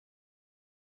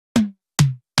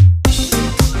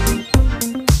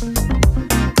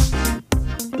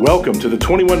Welcome to the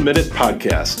 21 Minute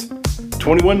Podcast.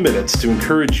 21 minutes to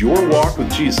encourage your walk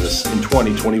with Jesus in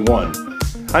 2021.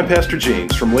 I'm Pastor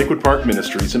James from Lakewood Park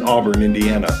Ministries in Auburn,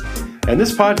 Indiana. And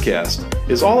this podcast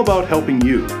is all about helping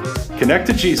you connect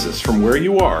to Jesus from where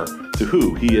you are to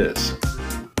who He is.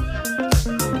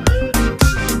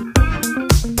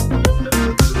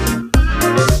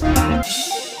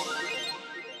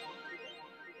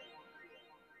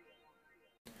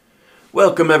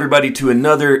 Welcome everybody to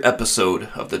another episode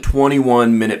of the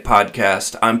 21 Minute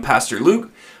Podcast. I'm Pastor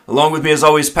Luke. Along with me as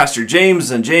always, Pastor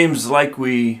James. And James, like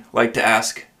we like to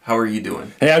ask, how are you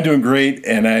doing? Hey, I'm doing great,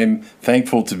 and I'm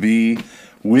thankful to be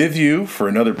with you for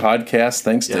another podcast.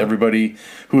 Thanks to everybody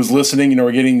who is listening. You know,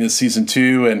 we're getting to season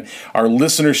 2, and our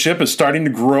listenership is starting to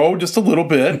grow just a little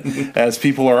bit as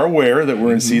people are aware that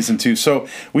we're in season 2. So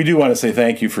we do want to say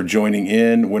thank you for joining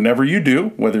in whenever you do,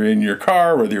 whether in your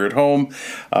car, whether you're at home,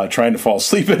 trying to fall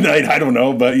asleep at night. I don't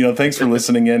know, but thanks for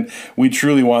listening in. We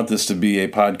truly want this to be a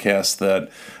podcast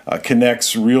that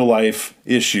connects real life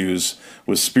issues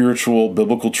with spiritual,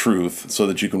 biblical truth so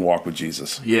that you can walk with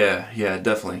Jesus. Yeah,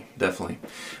 definitely.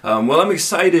 Well, I'm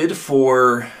excited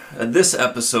for this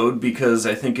episode because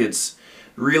I think it's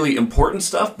really important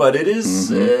stuff, but it is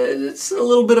it's a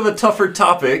little bit of a tougher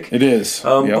topic. It is.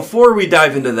 Before we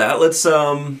dive into that, let's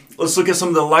look at some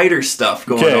of the lighter stuff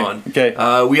going on. Okay.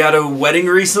 We had a wedding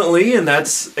recently, and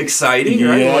that's exciting,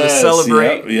 right? You want to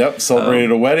celebrate. Yep.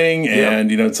 Celebrated a wedding,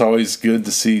 and it's always good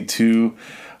to see two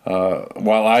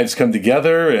while lives come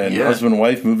together and husband and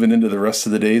wife moving into the rest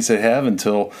of the days they have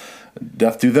until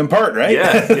death do them part, right?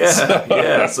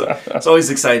 So it's always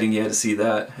exciting, to see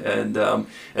that. And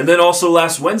then also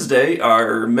last Wednesday,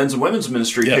 our men's and women's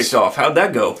ministry kicked off. How'd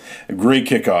that go? A great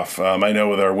kickoff. I know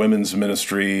with our women's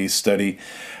ministry study,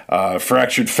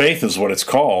 Fractured Faith is what it's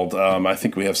called. I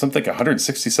think we have something like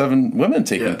 167 women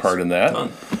taking part in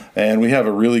that. And we have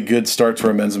a really good start to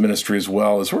our men's ministry as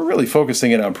well, as we're really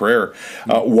focusing in on prayer.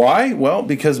 Why? Well,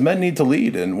 because men need to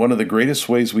lead, and one of the greatest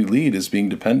ways we lead is being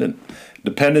dependent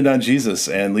on Jesus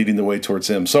and leading the way towards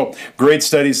Him. So great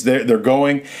studies, they're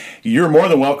going. You're more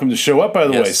than welcome to show up, by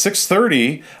the way,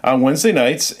 6:30 on Wednesday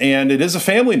nights, and it is a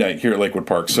family night here at Lakewood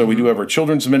Park. So we do have our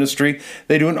children's ministry.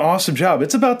 They do an awesome job.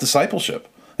 It's about discipleship.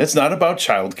 It's not about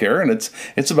childcare, and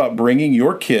it's about bringing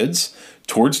your kids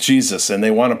towards Jesus, and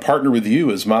they want to partner with you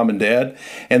as mom and dad.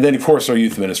 And then, of course, our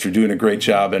youth ministry doing a great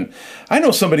job. And I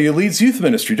know somebody who leads youth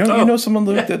ministry. Don't you know someone,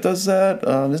 Luke, that does that?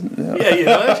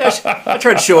 I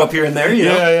try to show up here and there. And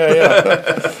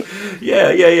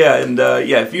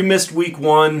if you missed week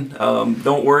 1,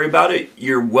 don't worry about it.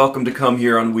 You're welcome to come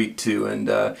here on week 2, and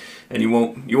you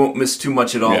won't miss too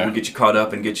much at all. We'll get you caught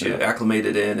up and get you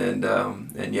acclimated in,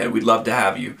 and we'd love to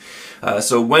have you.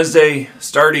 So Wednesday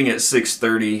starting at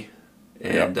 6:30.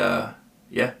 And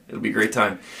it'll be a great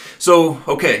time. So,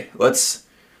 okay, let's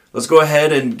go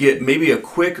ahead and get maybe a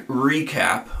quick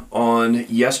recap on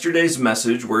yesterday's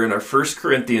message. We're in our 1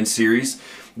 Corinthians series.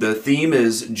 The theme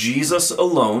is Jesus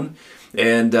alone.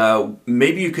 And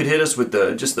maybe you could hit us with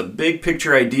just the big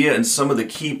picture idea and some of the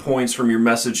key points from your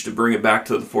message to bring it back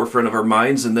to the forefront of our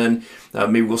minds. And then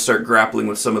maybe we'll start grappling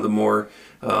with some of the more,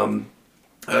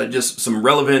 just some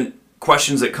relevant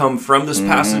questions that come from this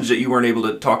passage that you weren't able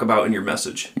to talk about in your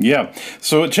message. Yeah.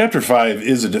 So chapter 5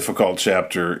 is a difficult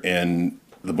chapter in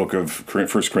the book of 1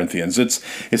 Corinthians.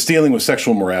 It's dealing with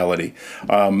sexual morality.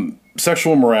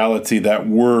 Sexual morality, that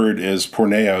word is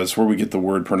porneia, is where we get the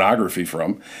word pornography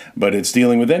from, but it's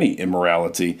dealing with any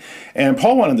immorality. And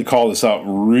Paul wanted to call this out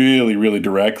really, really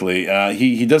directly.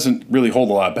 He doesn't really hold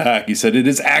a lot back. He said, it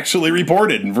is actually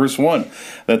reported in verse 1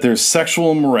 that there's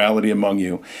sexual immorality among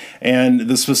you. And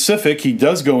the specific he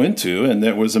does go into, and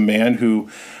that was a man who,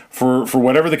 for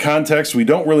whatever the context, we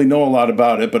don't really know a lot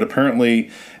about it, but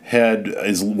apparently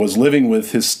was living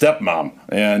with his stepmom,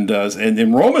 and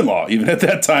in Roman law, even at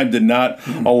that time, did not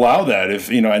allow that. If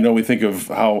I know we think of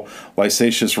how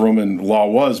licentious Roman law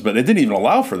was, but it didn't even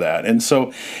allow for that. And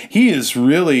so he is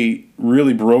really,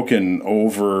 really broken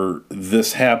over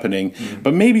this happening.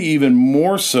 But maybe even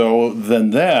more so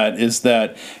than that is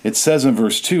that it says in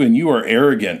verse 2, "And you are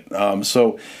arrogant."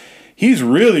 So he's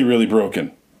really, really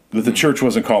broken that the church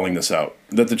wasn't calling this out,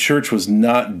 that the church was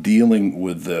not dealing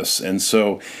with this. And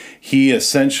so he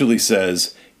essentially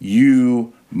says,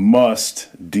 you must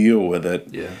deal with it.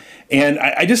 Yeah. And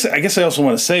I guess I also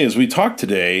want to say, as we talk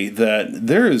today, that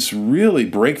there is really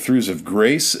breakthroughs of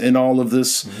grace in all of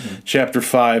this. Chapter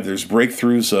 5, there's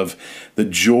breakthroughs of the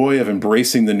joy of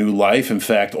embracing the new life. In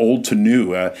fact, old to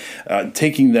new,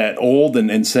 taking that old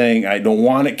and saying, I don't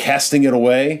want it, casting it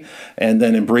away, and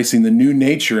then embracing the new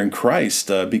nature in Christ,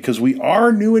 because we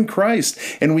are new in Christ,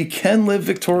 and we can live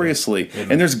victoriously.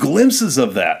 Amen. And there's glimpses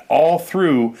of that all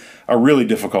through a really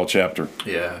difficult chapter.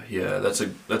 Yeah, that's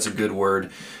a good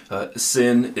word.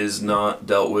 Sin is not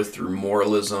dealt with through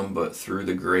moralism, but through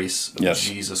the grace of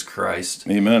Jesus Christ.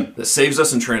 Amen. That saves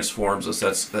us and transforms us.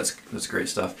 That's great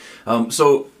stuff.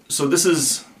 So this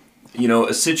is,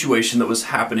 a situation that was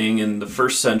happening in the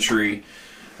first century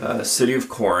city of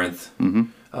Corinth.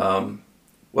 Mm-hmm.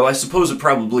 Well, I suppose it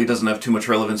probably doesn't have too much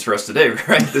relevance for us today,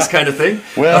 right? This kind of thing.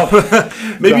 Well,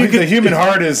 maybe the human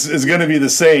heart is going to be the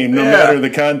same, no matter the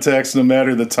context, no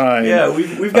matter the time. Yeah,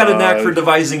 we've got a knack for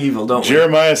devising evil, don't we?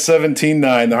 Jeremiah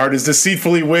 17:9, the heart is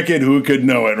deceitfully wicked, who could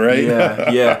know it, right?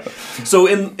 Yeah. So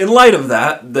in light of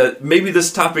that maybe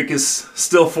this topic is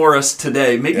still for us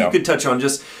today, maybe you could touch on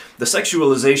just the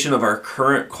sexualization of our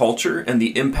current culture and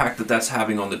the impact that that's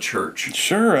having on the church.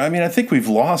 Sure. I mean, I think we've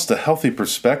lost a healthy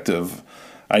perspective.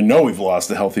 I know we've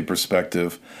lost a healthy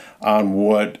perspective on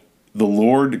what the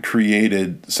Lord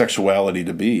created sexuality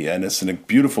to be. And it's a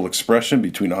beautiful expression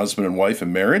between a husband and wife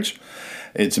in marriage.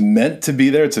 It's meant to be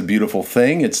there. It's a beautiful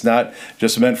thing. It's not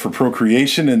just meant for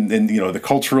procreation and the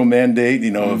cultural mandate,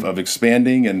 of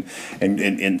expanding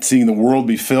and seeing the world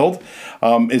be filled.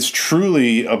 It's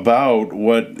truly about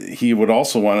what he would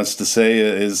also want us to say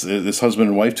is this husband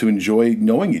and wife to enjoy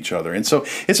knowing each other. And so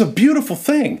it's a beautiful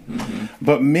thing. Mm-hmm.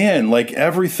 But man, like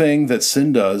everything that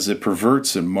sin does, it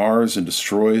perverts and mars and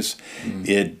destroys. Mm-hmm.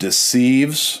 It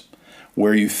deceives.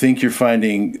 Where you think you're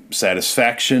finding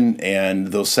satisfaction, and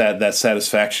that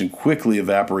satisfaction quickly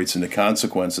evaporates into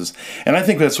consequences. And I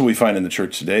think that's what we find in the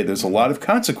church today. There's a lot of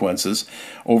consequences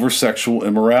over sexual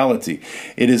immorality.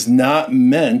 It is not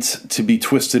meant to be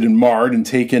twisted and marred and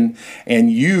taken and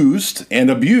used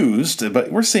and abused,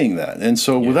 but we're seeing that. And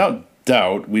so without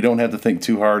doubt, we don't have to think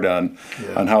too hard on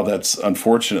how that's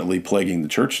unfortunately plaguing the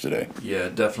church today. Yeah,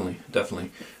 definitely.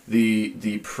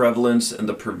 The prevalence and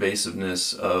the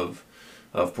pervasiveness of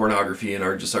pornography in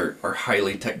our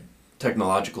highly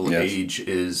technological age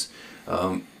is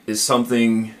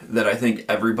something that I think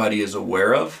everybody is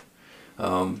aware of.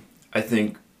 I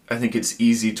think it's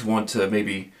easy to want to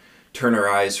maybe turn our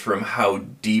eyes from how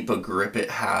deep a grip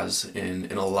it has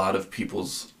in a lot of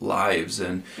people's lives,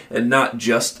 and not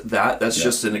just that. That's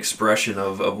just an expression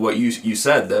of what you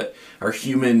said, that our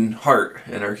human heart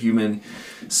and our human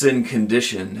sin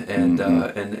condition,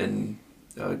 and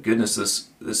goodness,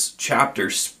 this chapter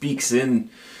speaks into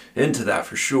that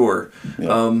for sure.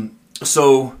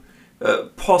 So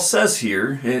Paul says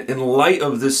here, in light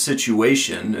of this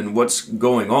situation and what's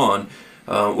going on,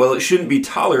 it shouldn't be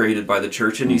tolerated by the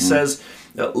church. And he says,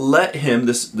 let him,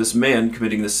 this man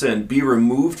committing the sin, be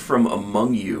removed from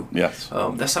among you. Yes.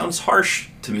 That sounds harsh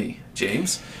to me,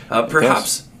 James.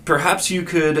 Perhaps you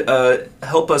could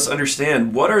help us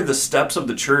understand, what are the steps of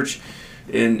the church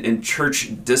in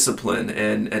church discipline,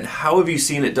 and how have you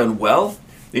seen it done well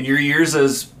in your years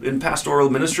as in pastoral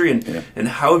ministry, and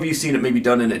how have you seen it maybe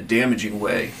done in a damaging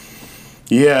way?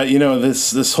 Yeah,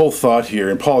 this whole thought here,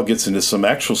 and Paul gets into some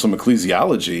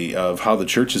ecclesiology of how the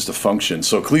church is to function.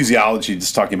 So ecclesiology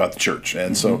is talking about the church,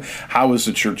 and so how is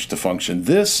the church to function?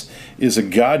 This is a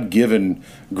God-given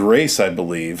grace, I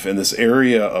believe, in this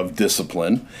area of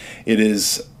discipline. It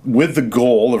is with the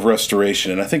goal of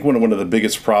restoration. And I think one of the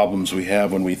biggest problems we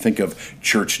have when we think of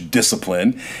church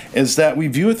discipline is that we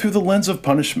view it through the lens of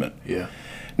punishment. Yeah.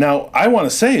 Now, I want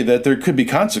to say that there could be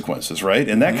consequences, right?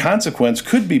 And that consequence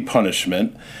could be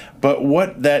punishment, but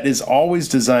what that is always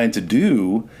designed to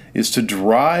do is to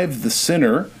drive the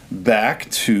sinner back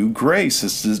to grace,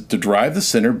 is to drive the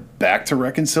sinner back to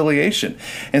reconciliation.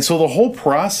 And so the whole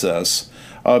process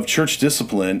of church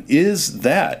discipline is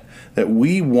that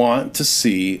we want to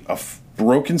see a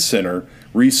broken sinner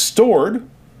restored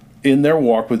in their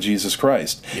walk with Jesus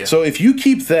Christ. Yeah. So if you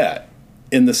keep that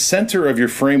in the center of your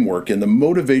framework and the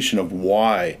motivation of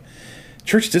why,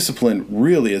 church discipline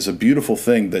really is a beautiful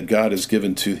thing that God has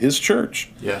given to his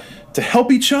church to help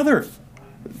each other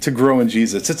to grow in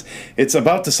Jesus. It's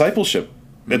about discipleship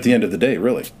at the end of the day,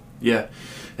 really. Yeah.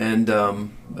 And,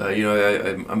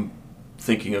 I'm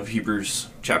thinking of Hebrews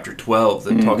chapter 12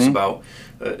 that talks about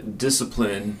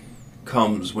discipline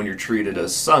comes when you're treated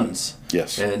as sons.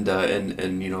 Yes. And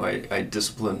I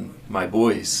discipline my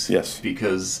boys. Yes.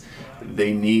 Because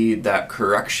they need that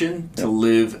correction to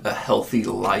live a healthy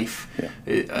life.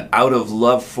 Out of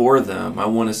love for them, I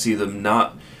want to see them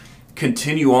not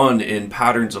continue on in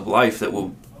patterns of life that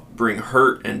will bring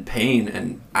hurt and pain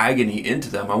and agony into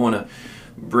them. I want to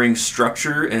bring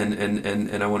structure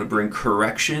and I want to bring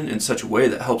correction in such a way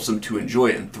that helps them to enjoy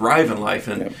it and thrive in life.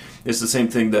 And it's the same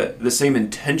thing, that the same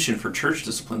intention for church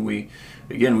discipline. We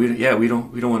don't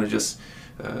want to just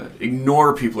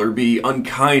ignore people or be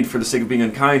unkind for the sake of being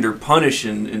unkind, or punish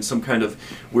in some kind of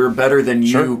we're better than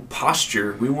you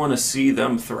posture. We want to see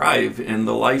them thrive in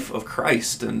the life of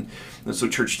Christ, and so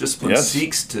church discipline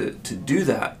seeks to do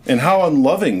that. And how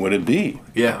unloving would it be?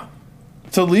 Yeah.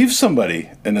 To leave somebody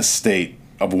in a state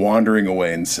of wandering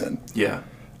away in sin. Yeah.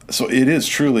 So it is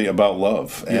truly about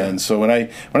love. Yeah. And so when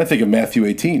I think of Matthew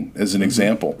 18 as an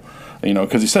example,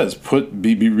 because he says,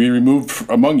 be removed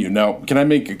among you. Now, can I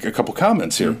make a couple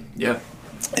comments here? Yeah.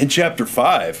 In chapter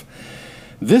 5,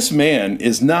 this man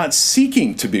is not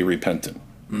seeking to be repentant.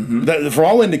 That, for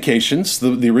all indications,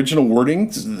 the original wording,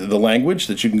 the language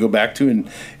that you can go back to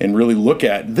and really look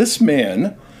at, this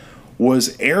man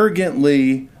was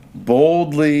arrogantly,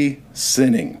 boldly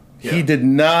sinning. Yeah. He did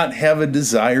not have a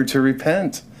desire to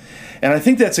repent. And I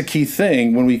think that's a key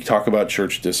thing when we talk about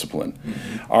church discipline.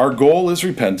 Our goal is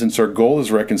repentance. Our goal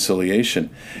is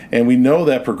reconciliation. And we know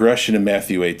that progression in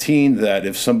Matthew 18, that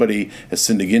if somebody has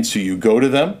sinned against you, you go to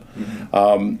them.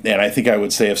 And I think I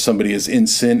would say if somebody is in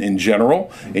sin in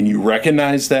general and you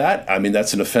recognize that,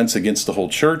 that's an offense against the whole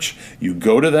church, you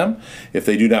go to them. If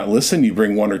they do not listen, you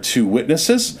bring one or two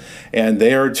witnesses, and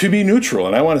they are to be neutral.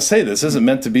 And I want to say this isn't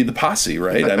meant to be the posse,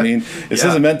 right? This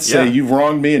isn't meant to say you've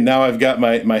wronged me and now I've got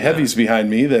my heavies behind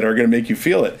me that are going to make you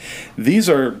feel it. These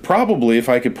are probably, if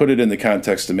I could put it in the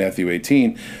context of Matthew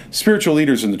 18, spiritual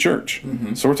leaders in the church.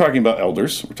 So we're talking about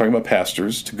elders, we're talking about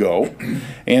pastors to go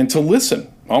and to listen,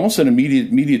 almost in a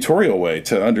mediatorial way,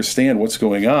 to understand what's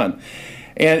going on.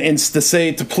 And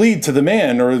to plead to the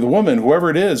man or the woman, whoever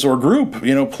it is, or group,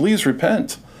 please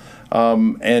repent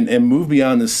and move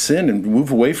beyond this sin and move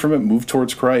away from it, move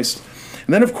towards Christ.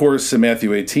 And then, of course, in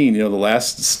Matthew 18, the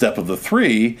last step of the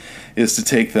three is to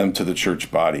take them to the church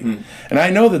body. And I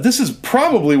know that this is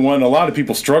probably one a lot of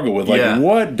people struggle with.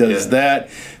 What does that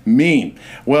mean?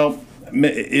 Well,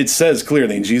 it says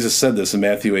clearly, and Jesus said this in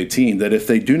Matthew 18, that if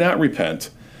they do not repent,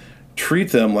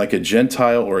 treat them like a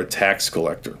Gentile or a tax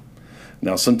collector.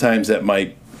 Now, sometimes that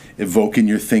might evoke in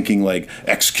your thinking like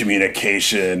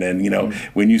excommunication, and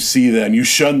when you see them, you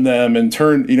shun them and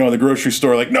turn, in the grocery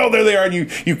store, like, no, there they are,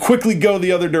 and you quickly go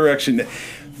the other direction.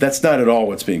 That's not at all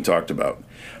what's being talked about.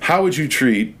 How would you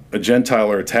treat a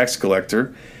Gentile or a tax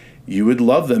collector? You would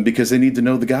love them because they need to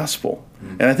know the gospel.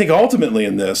 And I think ultimately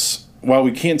in this, while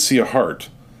we can't see a heart,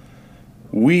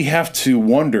 we have to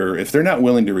wonder if they're not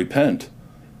willing to repent,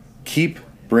 keep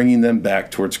bringing them back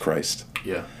towards Christ.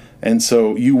 Yeah. And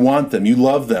so you want them, you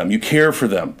love them, you care for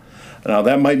them. Now,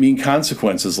 that might mean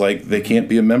consequences, like they can't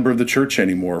be a member of the church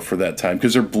anymore for that time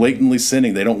because they're blatantly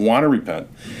sinning. They don't want to repent.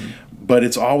 But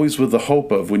it's always with the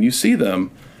hope of, when you see them,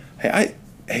 hey,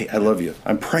 I love you.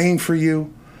 I'm praying for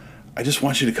you. I just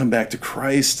want you to come back to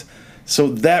Christ. So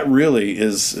that really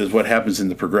is what happens in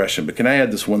the progression. But can I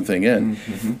add this one thing in?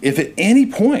 If at any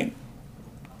point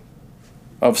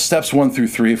of steps 1 through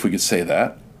 3, if we could say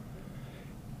that,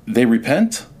 they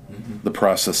repent, the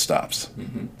process stops.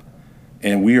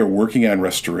 And we are working on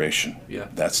restoration. Yeah.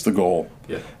 That's the goal.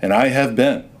 Yeah. And I have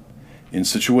been in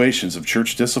situations of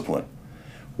church discipline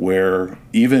where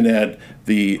even at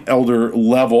the elder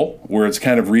level, where it's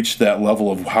kind of reached that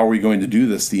level of how are we going to do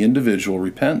this, the individual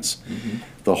repents.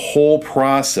 The whole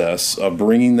process of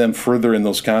bringing them further in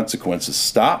those consequences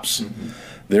stops.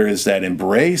 There is that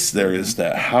embrace. There is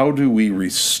that how do we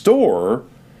restore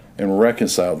and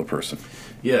reconcile the person.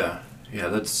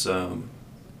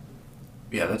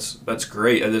 That's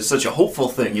great. And it's such a hopeful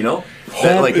thing, Hope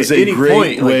that, is at a any great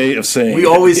point, way of saying we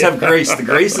always have grace. The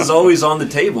grace is always on the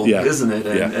table, Yeah. isn't it?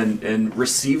 Yeah. And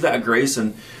receive that grace,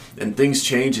 and things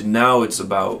change. And now it's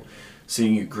about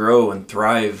seeing you grow and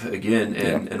thrive again.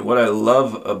 And what I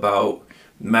love about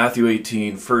Matthew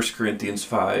 18, 1 Corinthians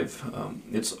 5,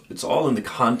 it's all in the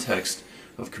context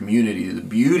of community, the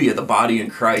beauty of the body in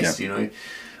Christ. And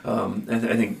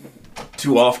I think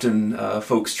too often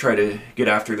folks try to get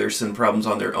after their sin problems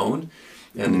on their own,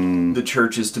 and the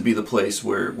church is to be the place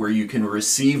where you can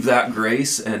receive that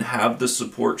grace and have the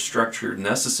support structure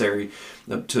necessary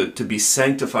to be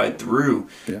sanctified through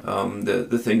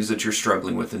the things that you're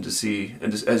struggling with, and to see,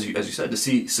 and as you said, to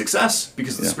see success,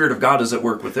 because the Spirit of God is at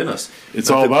work within us. It's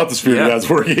all about the Spirit of God's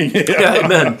working.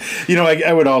 Amen.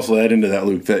 I would also add into that,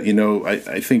 Luke, that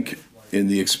I think in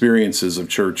the experiences of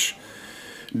church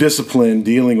discipline,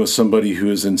 dealing with somebody who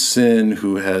is in sin,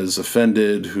 who has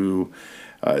offended, and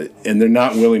they're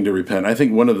not willing to repent. I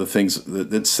think one of the things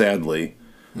that sadly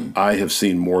I have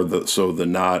seen more so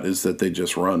than not is that they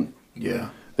just run. Yeah.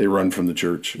 They run from the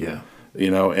church. Yeah.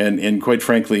 And quite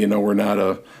frankly, we're not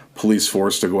a police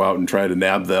force to go out and try to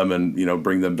nab them and,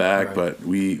 bring them back. Right. But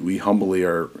we humbly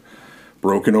are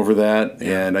broken over that.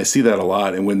 Yeah. And I see that a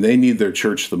lot. And when they need their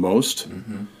church the most,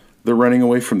 they're running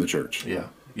away from the church. Yeah.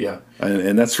 Yeah.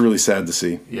 And that's really sad to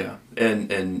see. Yeah.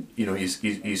 And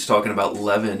he's talking about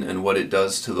leaven and what it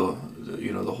does to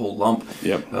the whole lump.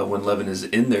 Yep. When leaven is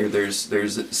in there, there's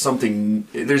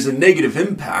a negative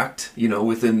impact,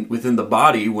 within the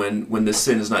body when this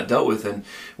sin is not dealt with, and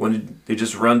when they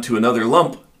just run to another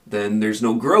lump, then there's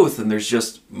no growth, and there's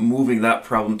just moving that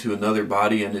problem to another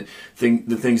body, and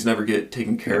the things never get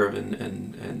taken care of,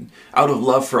 and out of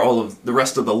love for all of the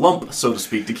rest of the lump, so to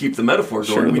speak, to keep the metaphor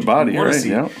going. Sure, the body, right?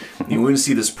 Yeah. We want to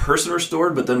see this person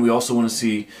restored, but then we also want to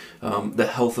see the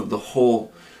health of the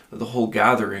whole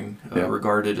gathering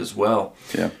regarded as well.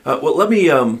 Yeah. Well, let me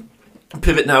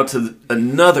pivot now to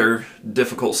another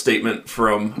difficult statement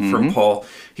from Paul.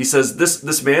 He says,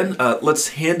 "This man, let's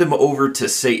hand him over to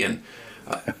Satan."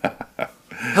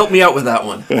 Help me out with that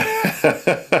one.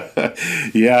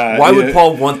 Yeah. Why would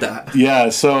Paul want that? Yeah.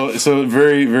 So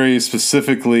very, very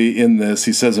specifically in this,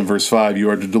 he says in verse 5, "You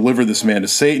are to deliver this man to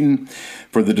Satan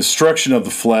for the destruction of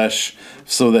the flesh,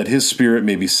 so that his spirit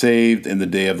may be saved in the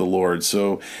day of the Lord."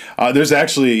 So there's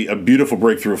actually a beautiful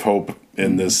breakthrough of hope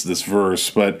in this verse,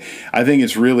 but I think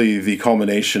it's really the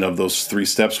culmination of those three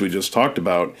steps we just talked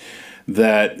about,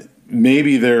 that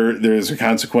maybe there's a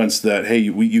consequence that, hey,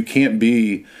 you can't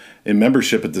be in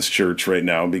membership at this church right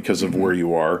now because of where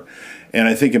you are. And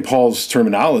I think in Paul's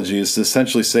terminology is to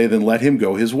essentially say, then let him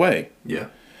go his way. Yeah.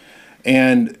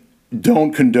 And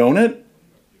don't condone it.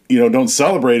 Don't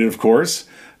celebrate it, of course.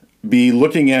 Be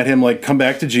looking at him like, come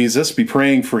back to Jesus, be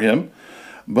praying for him.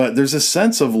 But there's a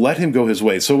sense of let him go his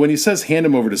way. So when he says hand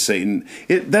him over to Satan,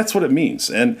 that's what it means.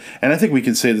 And I think we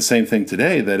can say the same thing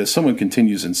today, that if someone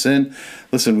continues in sin,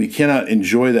 listen, we cannot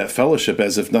enjoy that fellowship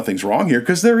as if nothing's wrong here,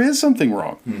 because there is something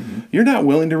wrong. You're not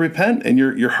willing to repent, and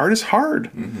your heart is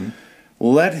hard.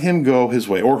 Let him go his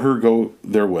way, or her go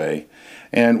their way.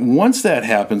 And once that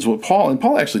happens, what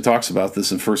Paul actually talks about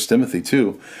this in 1 Timothy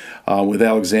 2, with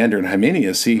Alexander and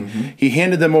Hymenaeus, he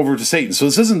handed them over to Satan. So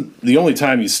this isn't the only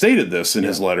time he stated this in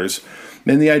his letters.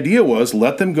 And the idea was,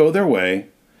 let them go their way,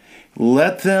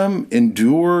 let them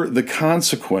endure the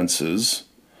consequences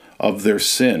of their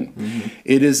sin.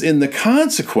 It is in the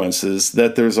consequences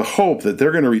that there's a hope that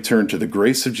they're going to return to the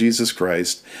grace of Jesus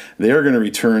Christ. They are going to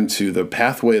return to the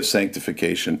pathway of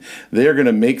sanctification. They are going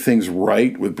to make things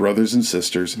right with brothers and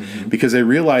sisters because they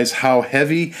realize how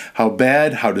heavy, how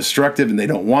bad, how destructive, and they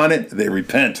don't want it. They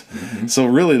repent. So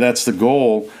really that's the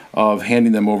goal of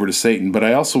handing them over to Satan. But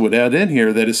I also would add in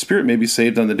here that his spirit may be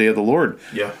saved on the day of the Lord.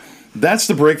 Yeah. That's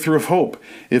the breakthrough of hope.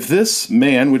 If this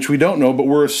man, which we don't know, but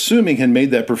we're assuming had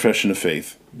made that profession of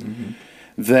faith,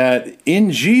 that in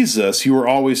Jesus you are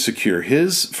always secure.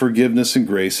 His forgiveness and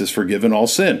grace has forgiven all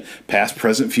sin, past,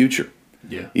 present, future.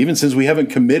 Yeah. Even since we haven't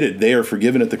committed, they are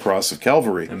forgiven at the cross of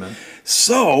Calvary. Amen.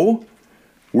 So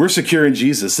we're secure in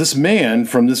Jesus. This man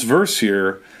from this verse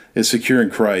here is secure in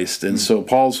Christ. And so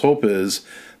Paul's hope is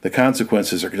the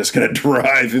consequences are just going to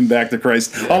drive him back to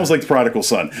Christ, almost like the prodigal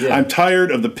son. Yeah. I'm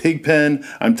tired of the pig pen.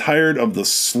 I'm tired of the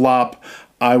slop.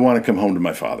 I want to come home to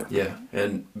my Father. Yeah,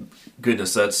 and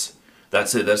goodness, that's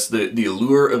it. That's the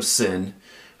allure of sin,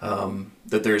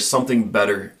 that there's something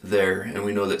better there, and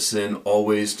we know that sin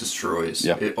always destroys.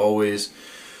 Yeah. It always...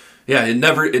 Yeah, it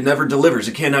never delivers.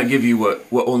 It cannot give you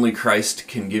what only Christ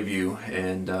can give you,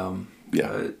 and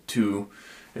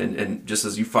and just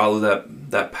as you follow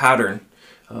that pattern,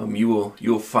 you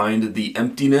will find the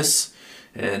emptiness,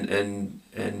 and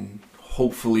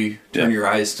hopefully turn your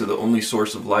eyes to the only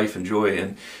source of life and joy.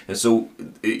 And so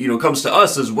it comes to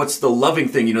us as what's the loving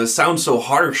thing. It sounds so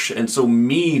harsh and so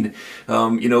mean,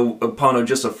 upon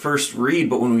just a first read.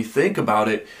 But when we think about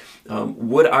it,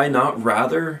 would I not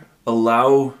rather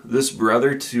allow this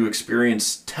brother to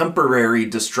experience temporary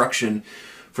destruction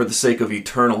for the sake of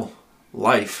eternal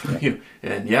life?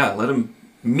 And let him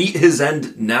meet his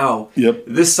end now,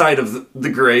 this side of the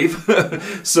grave,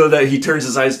 so that he turns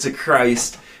his eyes to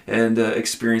Christ and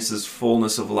experiences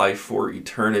fullness of life for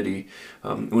eternity.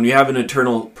 When you have an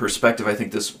eternal perspective, I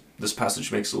think this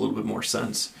passage makes a little bit more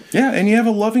sense. Yeah, and you have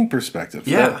a loving perspective.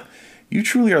 Yeah. You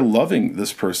truly are loving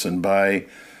this person by,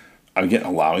 again,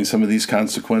 allowing some of these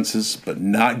consequences, but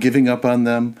not giving up on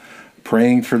them,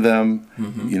 praying for them,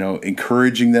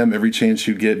 encouraging them every chance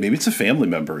you get. Maybe it's a family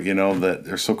member, that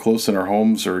they're so close in our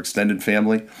homes or extended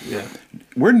family. Yeah.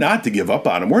 We're not to give up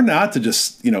on them. We're not to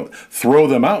just, throw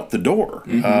them out the door.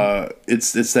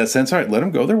 It's that sense, all right, let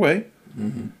them go their way.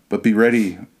 but be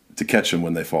ready to catch them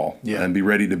when they fall, Yeah. and be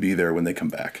ready to be there when they come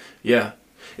back. Yeah.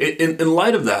 In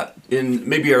light of that, in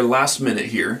maybe our last minute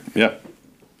here, Yeah.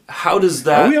 how does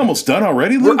that... Are we almost done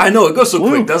already, Luke? I know, it goes so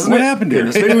quick, Luke, doesn't what it? happened here?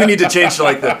 Maybe we need to change to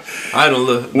like the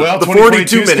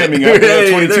 42 minute. coming up. We have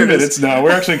Hey, 22 there it minutes is. now.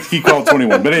 We're actually, he called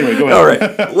 21. But anyway, go ahead. All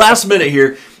right, last minute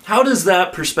here. How does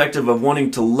that perspective of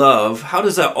wanting to love, how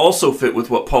does that also fit with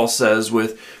what Paul says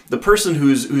with the person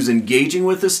who's engaging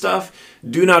with this stuff?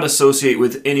 Do not associate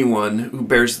with anyone who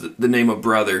bears the name of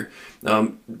brother.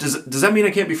 Does that mean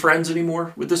I can't be friends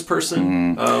anymore with this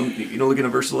person? Looking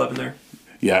at verse 11 there.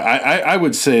 Yeah, I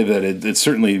would say that it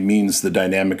certainly means the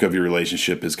dynamic of your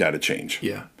relationship has got to change.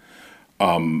 Yeah.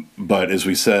 But as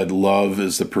we said, love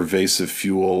is the pervasive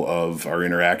fuel of our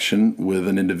interaction with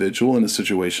an individual in a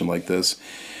situation like this.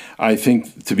 I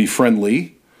think to be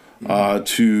friendly,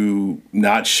 to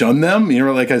not shun them,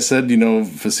 like I said,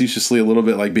 facetiously a little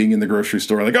bit like being in the grocery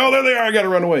store, like, oh, there they are, I got to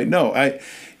run away. No,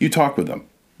 you talk with them.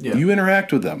 Yeah. You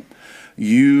interact with them.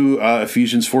 You,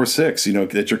 Ephesians 4:6,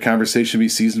 that your conversation be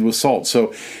seasoned with salt.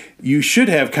 So you should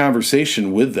have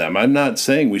conversation with them. I'm not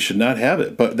saying we should not have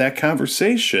it, but that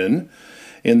conversation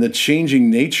and the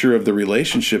changing nature of the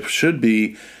relationship should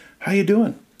be, how you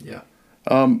doing? Yeah.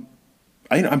 I'm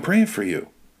praying for you.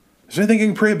 Is there anything you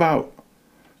can pray about?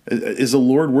 Is the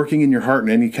Lord working in your heart in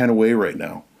any kind of way right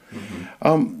now?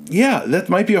 Yeah, that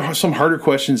might be some harder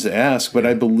questions to ask, but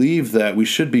I believe that we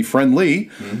should be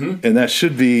friendly, and that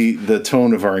should be the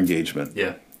tone of our engagement.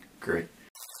 Yeah, great.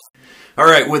 All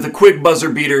right, with a quick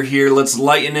buzzer beater here, let's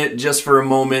lighten it just for a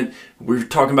moment. We're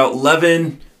talking about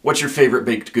leaven. What's your favorite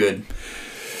baked good?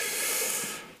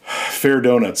 Fair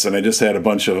Donuts, and I just had a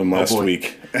bunch of them last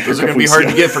week. Those are going to be hard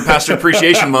to get for Pastor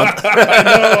Appreciation Month.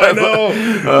 I know.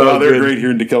 Well, they're great here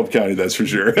in DeKalb County, that's for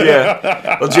sure.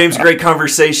 Yeah. Well, James, great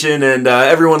conversation, and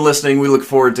everyone listening, we look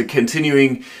forward to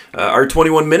continuing our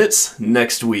 21 minutes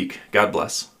next week. God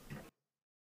bless.